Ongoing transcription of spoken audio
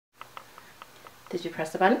Did you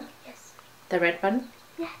press the button? Yes. The red button?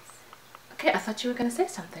 Yes. Okay, I thought you were going to say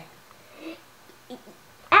something.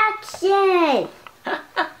 Action!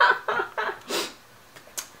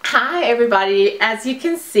 Hi everybody, as you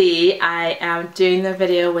can see, I am doing the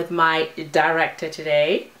video with my director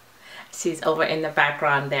today. She's over in the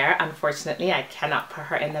background there. Unfortunately, I cannot put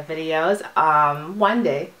her in the videos. One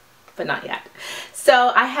day, but not yet.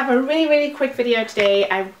 So I have a really quick video today.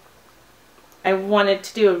 I wanted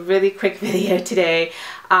to do a really quick video today.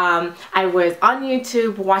 I was on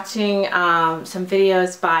YouTube watching some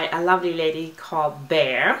videos by a lovely lady called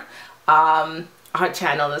ByBare. Her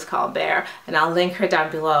channel is called ByBare, and I'll link her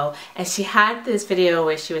down below. And she had this video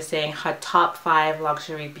where she was saying her top 5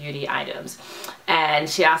 luxury beauty items, and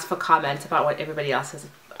she asked for comments about what everybody else's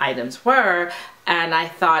items were, and I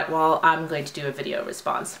thought, well, I'm going to do a video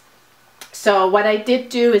response. So what I did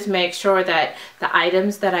do is make sure that the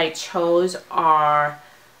items that I chose are,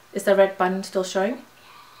 is the red button still showing?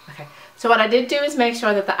 Okay. So what I did do is make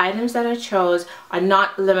sure that the items that I chose are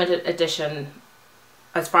not limited edition,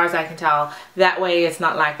 as far as I can tell. That way it's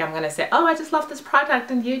not like I'm going to say, oh, I just love this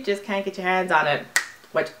product and you just can't get your hands on it,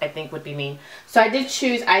 which I think would be mean. So I did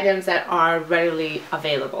choose items that are readily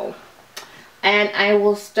available. And I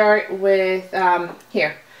will start with,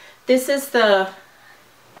 here. This is the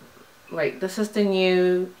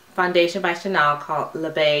new foundation by Chanel called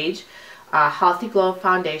Beige, Healthy Glow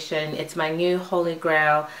Foundation. It's my new holy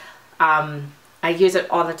grail. I use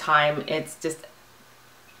it all the time. It's just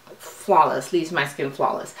flawless, leaves my skin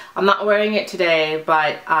flawless. I'm not wearing it today,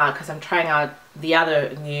 but because I'm trying out the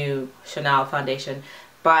other new Chanel foundation,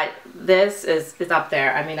 but this is up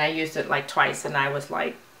there. I mean, I used it like twice and I was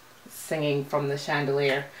like singing from the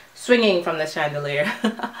chandelier, swinging from the chandelier.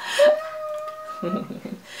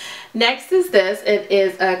 Next is this. It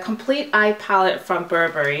is a complete eye palette from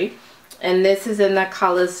Burberry, and this is in the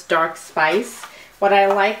colors Dark Spice. What I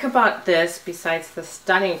like about this, besides the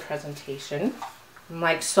stunning presentation, I'm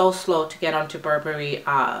like so slow to get onto Burberry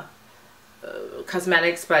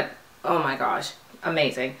cosmetics, but oh my gosh,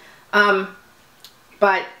 amazing.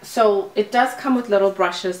 But so it does come with little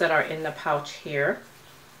brushes that are in the pouch here,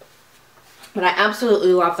 but I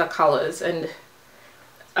absolutely love the colors, and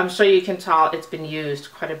I'm sure you can tell it's been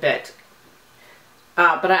used quite a bit.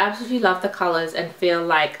 But I absolutely love the colors and feel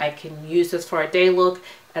like I can use this for a day look,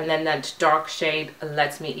 and then that dark shade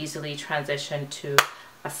lets me easily transition to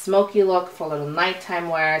a smoky look for a little nighttime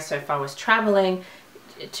wear. So if I was traveling,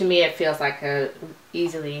 to me it feels like a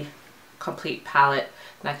easily complete palette,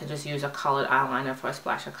 and I can just use a colored eyeliner for a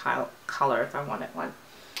splash of color if I wanted one.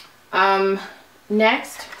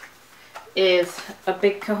 Next is a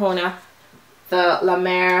big kahuna, the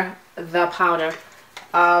Mer the Powder.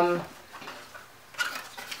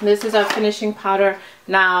 This is a finishing powder.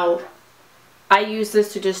 Now I use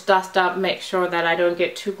this to just dust up, make sure that I don't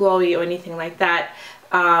get too glowy or anything like that.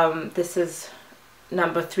 This is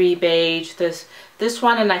number 3 beige. This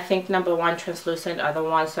one and I think number 1 translucent are the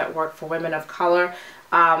ones that work for women of color.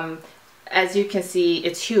 As you can see,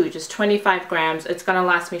 it's huge. It's 25 grams. It's gonna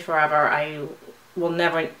last me forever. I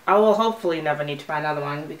will hopefully never need to buy another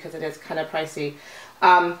one because it is kind of pricey.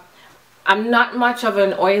 I'm not much of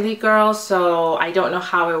an oily girl, so I don't know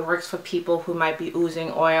how it works for people who might be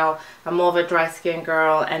oozing oil. I'm more of a dry skin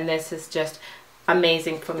girl, and this is just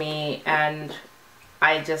amazing for me, and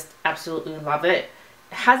I just absolutely love it.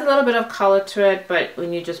 It has a little bit of color to it, but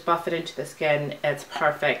when you just buff it into the skin, it's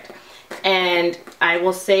perfect. And I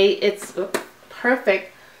will say it's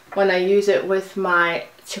perfect when I use it with my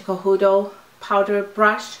Chikohudo Powder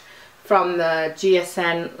Brush from the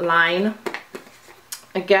GSN line.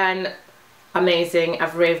 Again, amazing.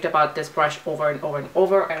 I've raved about this brush over and over and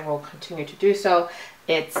over. I will continue to do so.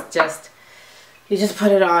 It's just, you just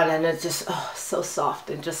put it on and it's just so soft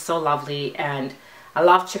and just so lovely. And I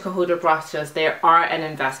love Chikohudo brushes. They are an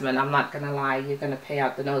investment. I'm not gonna lie, you're gonna pay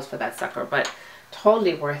out the nose for that sucker, but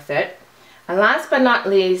totally worth it. And last but not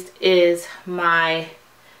least is my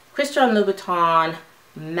Christian Louboutin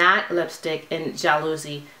matte lipstick in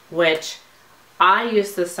Djazlouzie, which I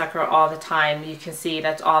use this sucker all the time. You can see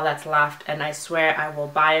that's all that's left, and I swear I will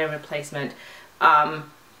buy a replacement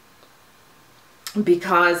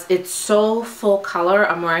because it's so full color.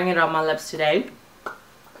 I'm wearing it on my lips today,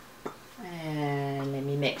 and let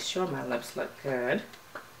me make sure my lips look good.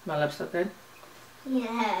 My lips look good?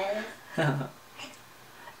 Yes.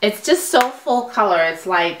 It's just so full color. It's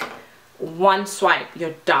like one swipe,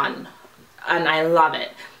 you're done, and I love it.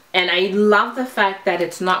 And I love the fact that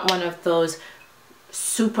it's not one of those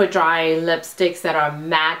super dry lipsticks that are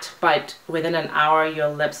matte, but within an hour your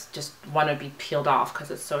lips just want to be peeled off because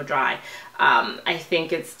it's so dry. I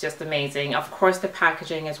think it's just amazing. Of course the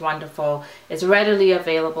packaging is wonderful. It's readily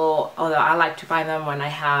available, although I like to buy them when I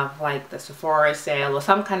have like the Sephora sale or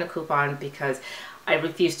some kind of coupon, because I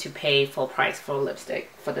refuse to pay full price for lipstick,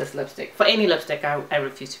 for this lipstick. For any lipstick, I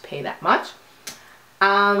refuse to pay that much.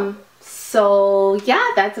 So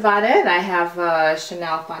yeah, that's about it. I have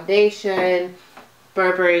Chanel foundation,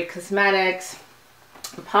 Burberry cosmetics,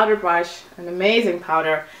 a powder brush, an amazing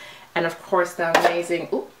powder, and of course the amazing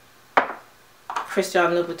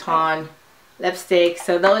Christian Louboutin lipstick.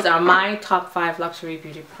 So those are my top 5 luxury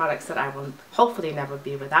beauty products that I will hopefully never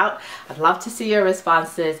be without. I'd love to see your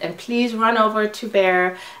responses, and please run over to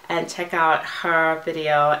ByBare and check out her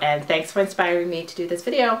video. And thanks for inspiring me to do this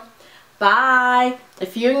video. Bye!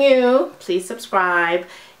 If you're new, please subscribe.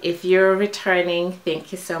 If you're returning,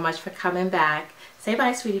 thank you so much for coming back. Say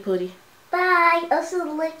bye, sweetie pootie. Bye. Also,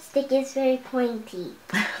 the lipstick is very pointy.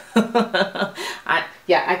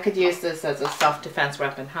 Yeah, I could use this as a self-defense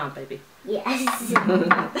weapon, huh, baby? Yes.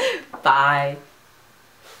 Bye.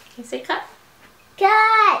 Can you say cut?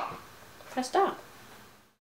 Cut. Press stop.